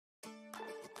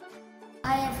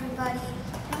everybody.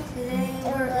 Today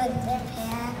we're in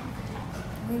Japan.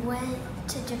 We went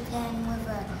to Japan with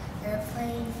an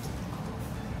airplane.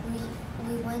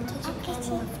 We went to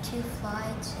Japan with 2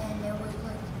 flights and it was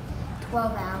like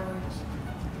 12 hours.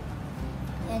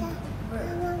 And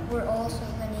we're also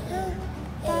going to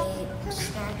eat a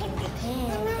snack in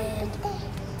Japan, and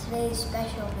today's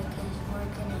special because we're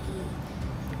going to eat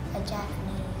a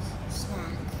Japanese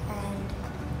snack, and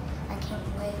I can't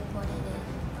wait what it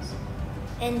is.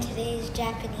 And today's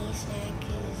Japanese snack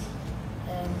is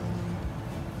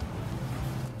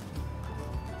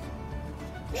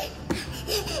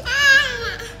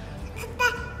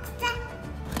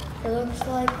it looks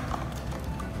like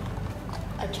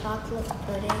a chocolate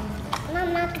pudding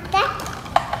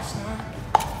snack.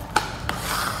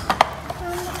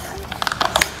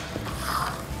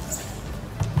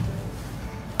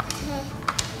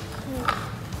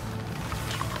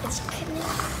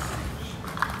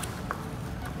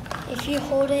 If you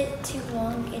hold it too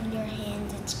long in your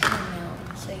hand, it's gonna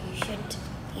melt, so you should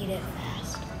eat it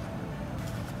fast.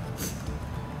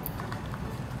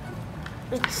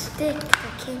 It's thick, I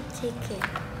can't take it.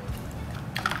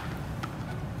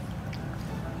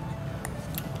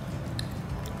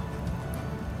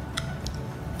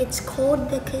 It's cold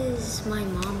because my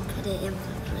mom put it in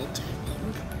the fridge, I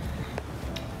think.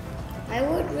 I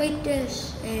would rate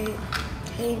this a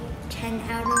 10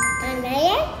 out of 10.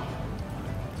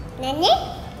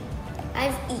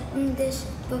 I've eaten this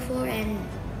before and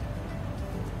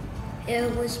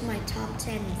it was my top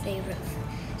 10 favorite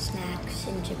snacks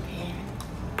in Japan.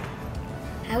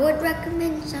 I would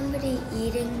recommend somebody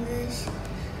eating this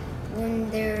when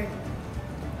they're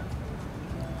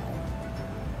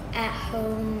at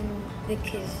home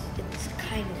because it's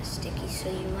kind of sticky, so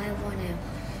you might want to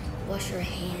wash your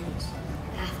hands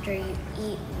after you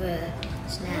eat the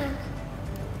snack.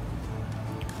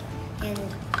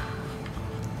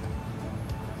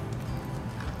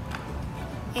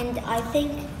 And I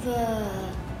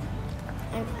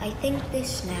think this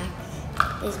snack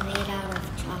is made out of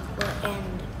chocolate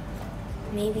and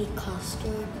maybe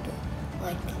custard,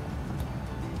 like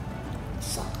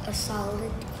a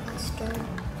solid custard.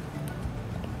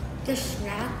 The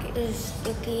snack is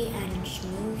sticky and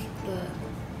smooth, but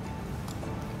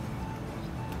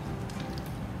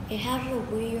it has a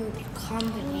weird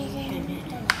combination in it.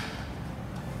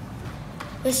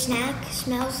 The snack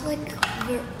smells like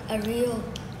a real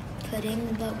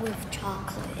pudding, but with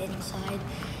chocolate inside.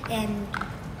 And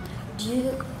do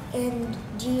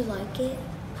you like it?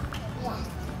 Yes.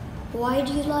 Why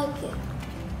do you like it?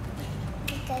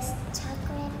 Because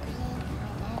chocolate pudding,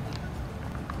 I love it.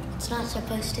 It's not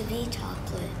supposed to be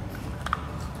chocolate.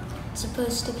 It's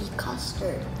supposed to be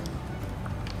custard.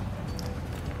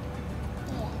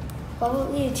 Yeah. What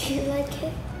about you? Do you like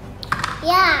it?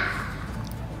 Yeah.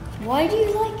 Why do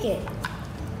you like it?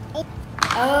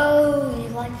 Oh, you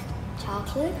like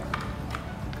chocolate?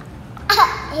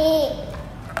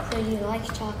 So you like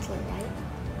chocolate, right?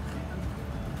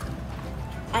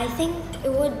 I think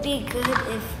it would be good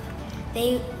if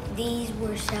these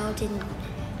were sold in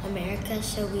America,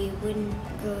 so we wouldn't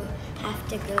have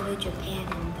to go to Japan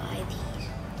and buy these.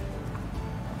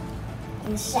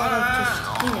 Instead of just,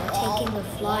 taking a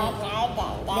flight,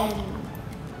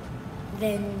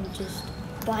 then just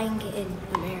buying it in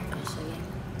America, so yeah.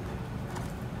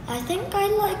 I think I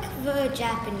like the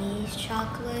Japanese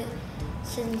chocolate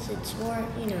since it's more,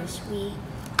 sweet.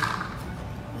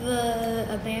 The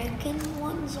American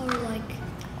ones are like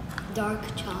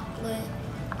dark chocolate.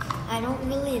 I don't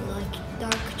really like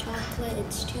dark chocolate.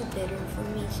 It's too bitter for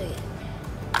me, so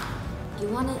yeah. Do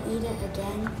you want to eat it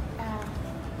again?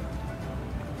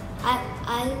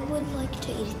 I would like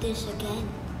to eat this again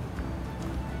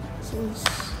since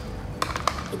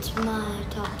it's my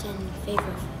top 10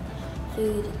 favorite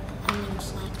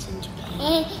snacks in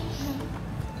Japan.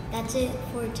 That's it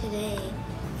for today.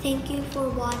 Thank you for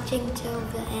watching till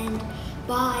the end.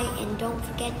 Bye, and don't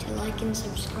forget to like and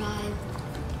subscribe.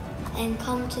 And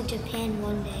come to Japan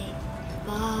one day.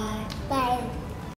 Bye. Bye.